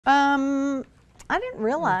I didn't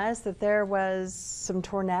realize that there was some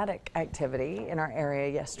tornadic activity in our area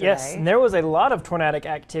yesterday. Yes, and there was a lot of tornadic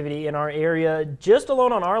activity in our area. Just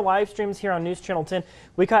alone on our live streams here on News Channel 10,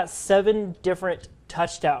 we caught 7 different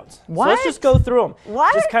touchdowns. What? So let's just go through them.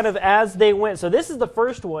 What? Just kind of as they went. So this is the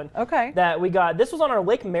first one Okay. that we got. This was on our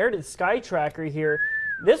Lake Meredith Sky Tracker here.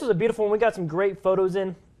 This was a beautiful one. We got some great photos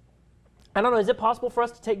in. I don't know, is it possible for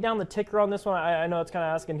us to take down the ticker on this one? I know it's kind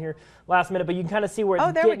of asking here last minute, but you can kind of see where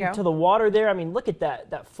it's getting to the water there. I mean, look at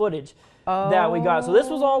that footage that we got. So this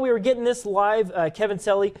was all, we were getting this live. Kevin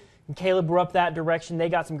Selly and Caleb were up that direction. They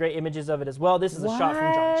got some great images of it as well. This is a shot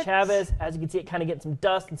from John Chavez. As you can see, it kind of getting some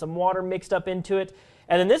dust and some water mixed up into it.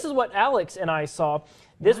 And then this is what Alex and I saw.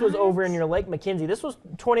 This was over near Lake McKenzie. This was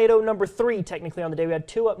tornado number 3 technically on the day. We had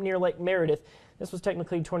 2 up near Lake Meredith. This was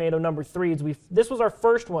technically tornado number 3. This was our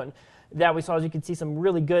first one that we saw. As you can see, some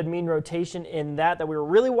really good mean rotation in that we were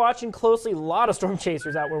really watching closely. A lot of storm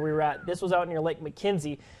chasers out where we were at. This was out near Lake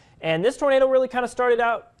McKenzie. And this tornado really kind of started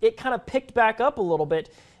out, it kind of picked back up a little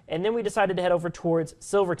bit, and then we decided to head over towards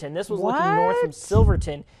Silverton. This was looking north from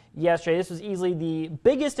Silverton yesterday. This was easily the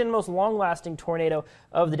biggest and most long-lasting tornado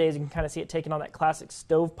of the day. As you can kind of see it taking on that classic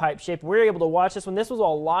stovepipe shape. We were able to watch this one. This was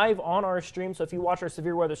all live on our stream, so if you watch our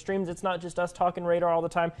severe weather streams, it's not just us talking radar all the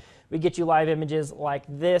time. We get you live images like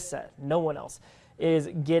this that no one else is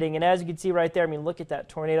getting. And as you can see right there, I mean, look at that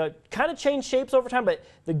tornado. It kind of changed shapes over time, but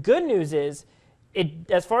the good news is,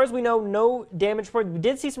 as far as we know, no damage reported. We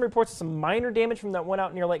did see some reports of some minor damage from that one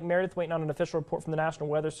out near Lake Meredith, waiting on an official report from the National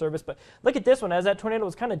Weather Service. But look at this one, as that tornado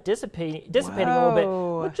was kind of dissipating a little bit.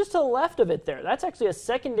 Look just to the left of it there. That's actually a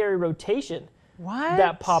secondary rotation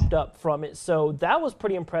that popped up from it. So that was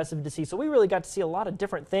pretty impressive to see. So we really got to see a lot of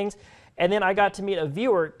different things. And then I got to meet a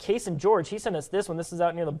viewer, Kason George. He sent us this one. This is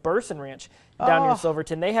out near the Burson Ranch down near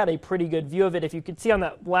Silverton. They had a pretty good view of it. If you could see on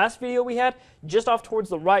that last video we had, just off towards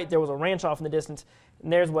the right, there was a ranch off in the distance.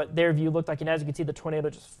 And there's what their view looked like. And as you can see, the tornado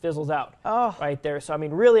just fizzles out right there. So, I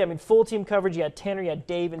mean, really, full team coverage. You had Tanner, you had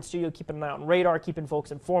Dave in studio keeping an eye on radar, keeping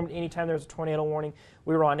folks informed. Anytime there was a tornado warning,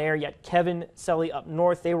 we were on air. You had Kevin Selly up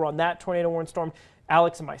north. They were on that tornado warning storm.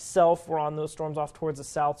 Alex and myself were on those storms off towards the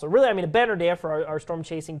south. So really, a better day for our storm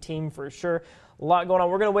chasing team for sure. A lot going on.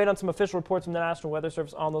 We're going to wait on some official reports from the National Weather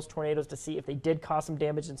Service on those tornadoes to see if they did cause some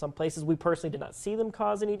damage in some places. We personally did not see them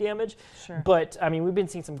cause any damage. Sure. But, we've been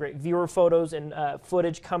seeing some great viewer photos and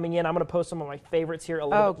footage coming in. I'm going to post some of my favorites here a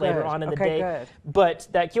little bit later on in the day. Good. But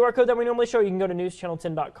that QR code that we normally show, you can go to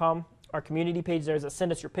newschannel10.com. Our community page, there's a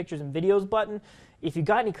send us your pictures and videos button. If you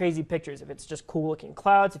got any crazy pictures, if it's just cool looking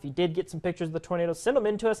clouds, if you did get some pictures of the tornadoes, send them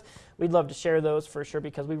in to us. We'd love to share those for sure,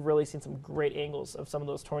 because we've really seen some great angles of some of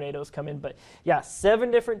those tornadoes come in. But yeah,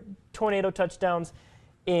 7 different tornado touchdowns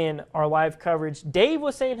in our live coverage. Dave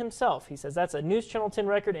was saying himself, he says that's a News Channel 10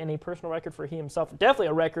 record and a personal record for he himself. Definitely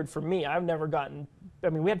a record for me. I've never gotten,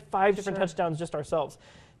 we had 5 different touchdowns just ourselves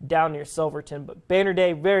down near Silverton. But banner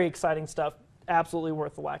day, very exciting stuff. Absolutely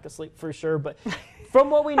worth the lack of sleep for sure. But from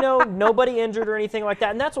what we know, nobody injured or anything like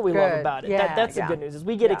that. And that's what we love about it. That's the good news, is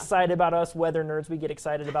we get excited about us weather nerds. We get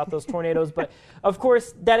excited about those tornadoes. But of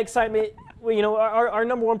course, that excitement, our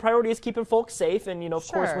number one priority is keeping folks safe. And, of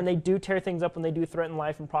course, when they do tear things up, when they do threaten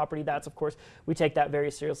life and property, that's, of course, we take that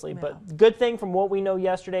very seriously. But good thing from what we know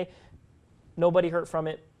yesterday, nobody hurt from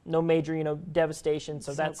it. No major, devastation.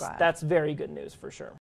 So that's very good news for sure.